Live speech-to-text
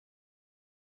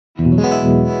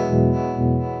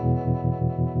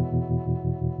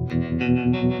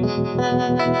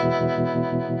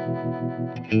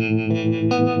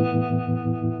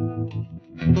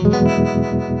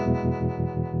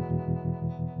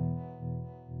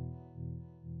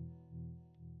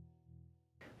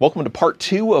Welcome to part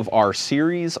 2 of our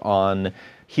series on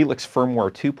Helix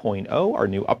firmware 2.0, our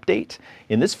new update.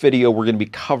 In this video, we're going to be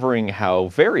covering how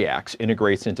Variax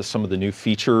integrates into some of the new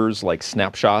features like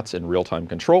snapshots and real-time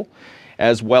control,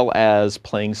 as well as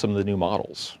playing some of the new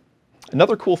models.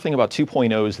 Another cool thing about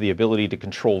 2.0 is the ability to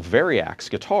control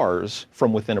Variax guitars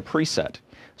from within a preset.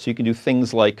 So you can do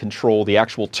things like control the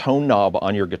actual tone knob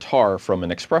on your guitar from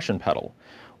an expression pedal.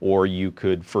 Or you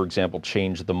could, for example,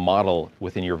 change the model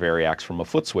within your Variax from a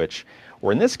foot switch.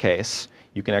 Or in this case,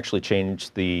 you can actually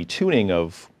change the tuning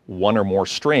of one or more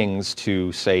strings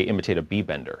to, say, imitate a B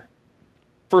bender.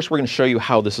 First, we're going to show you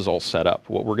how this is all set up.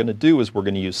 What we're going to do is we're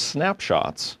going to use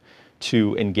snapshots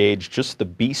to engage just the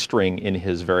B string in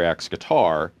his Variax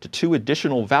guitar to 2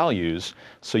 additional values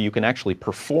so you can actually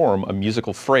perform a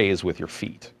musical phrase with your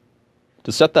feet.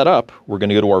 To set that up, we're going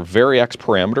to go to our Variax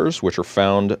parameters, which are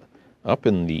found up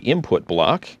in the input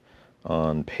block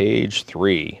on page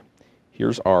 3.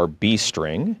 Here's our B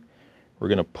string. We're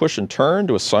going to push and turn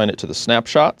to assign it to the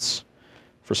snapshots.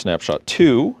 For snapshot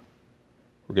 2,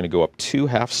 we're going to go up 2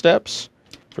 half steps.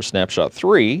 For snapshot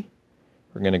 3,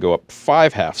 we're going to go up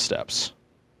 5 half steps.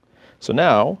 So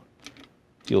now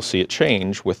you'll see it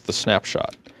change with the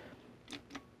snapshot.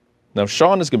 Now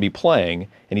Sean is going to be playing,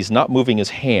 and he's not moving his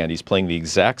hand. He's playing the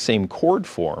exact same chord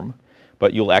form,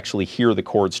 but you'll actually hear the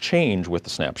chords change with the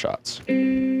snapshots.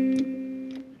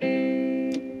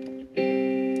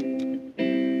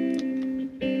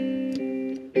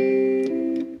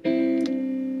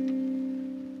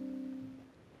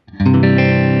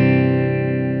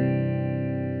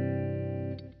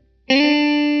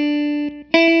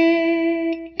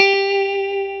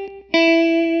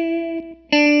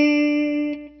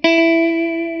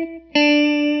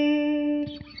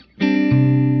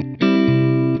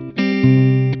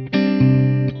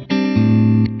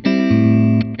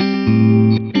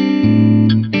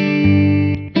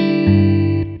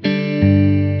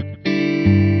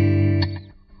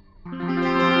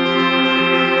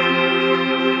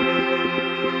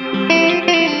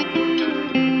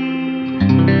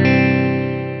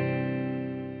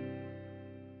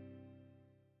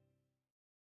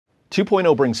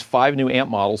 2.0 brings 5 new amp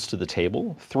models to the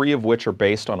table, 3 of which are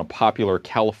based on a popular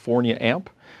California amp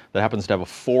that happens to have a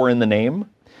 4 in the name.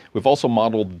 We've also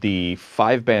modeled the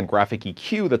 5-band graphic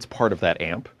EQ that's part of that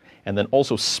amp, and then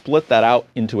also split that out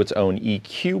into its own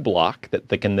EQ block that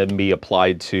can then be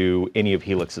applied to any of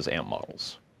Helix's amp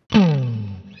models.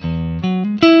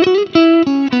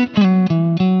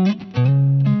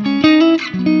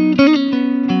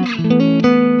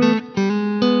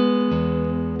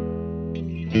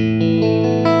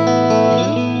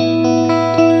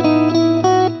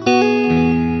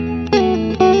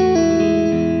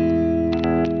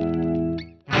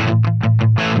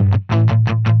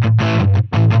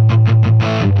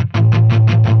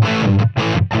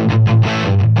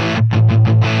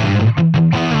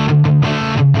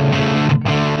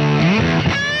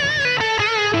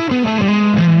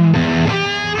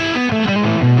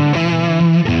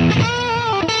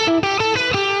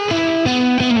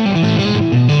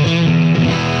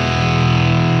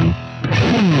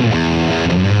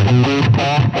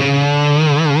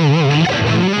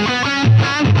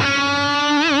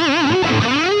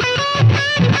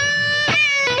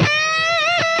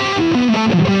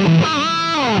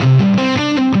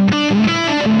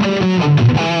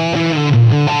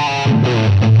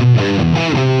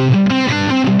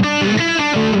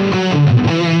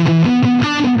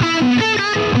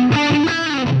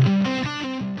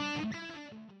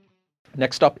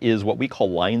 Next up is what we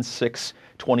call Line 6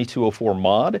 2204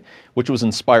 mod, which was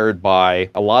inspired by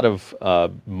a lot of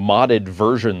modded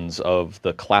versions of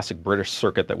the classic British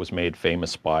circuit that was made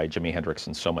famous by Jimi Hendrix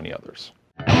and so many others.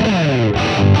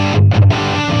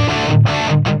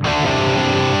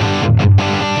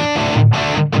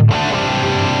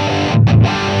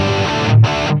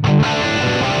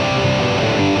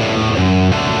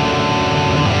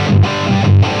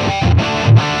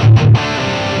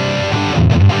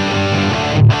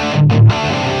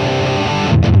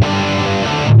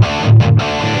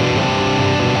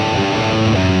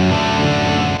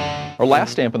 Our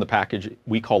last amp in the package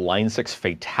we call Line 6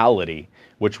 Fatality,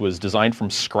 which was designed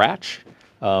from scratch.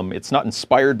 It's not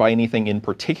inspired by anything in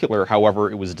particular,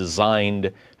 however, it was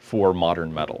designed for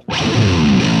modern metal.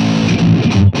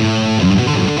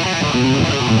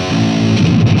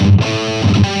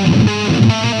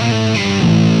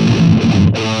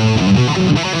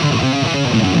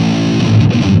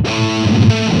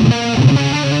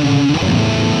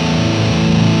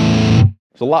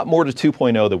 lot more to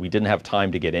 2.0 that we didn't have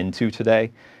time to get into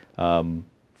today.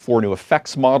 4 new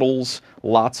effects models,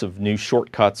 lots of new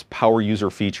shortcuts, power user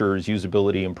features,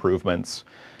 usability improvements.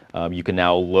 You can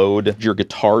now load your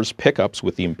guitar's pickups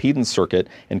with the impedance circuit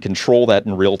and control that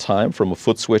in real time from a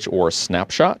foot switch or a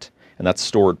snapshot, and that's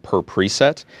stored per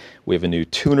preset. We have a new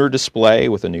tuner display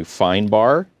with a new fine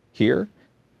bar here.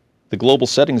 The global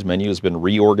settings menu has been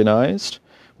reorganized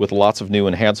with lots of new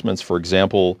enhancements. For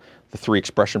example, the 3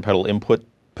 expression pedal input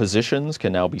positions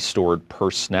can now be stored per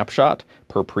snapshot,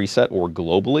 per preset, or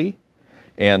globally.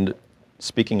 And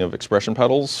speaking of expression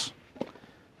pedals,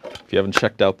 if you haven't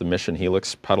checked out the Mission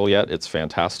Helix pedal yet, it's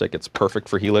fantastic. It's perfect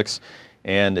for Helix.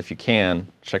 And if you can,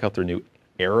 check out their new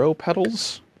Aero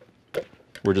pedals.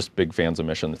 We're just big fans of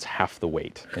Mission. It's half the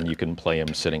weight, and you can play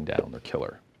them sitting down. They're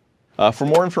killer. For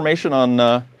more information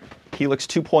on Helix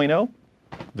 2.0,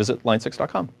 visit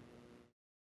line6.com.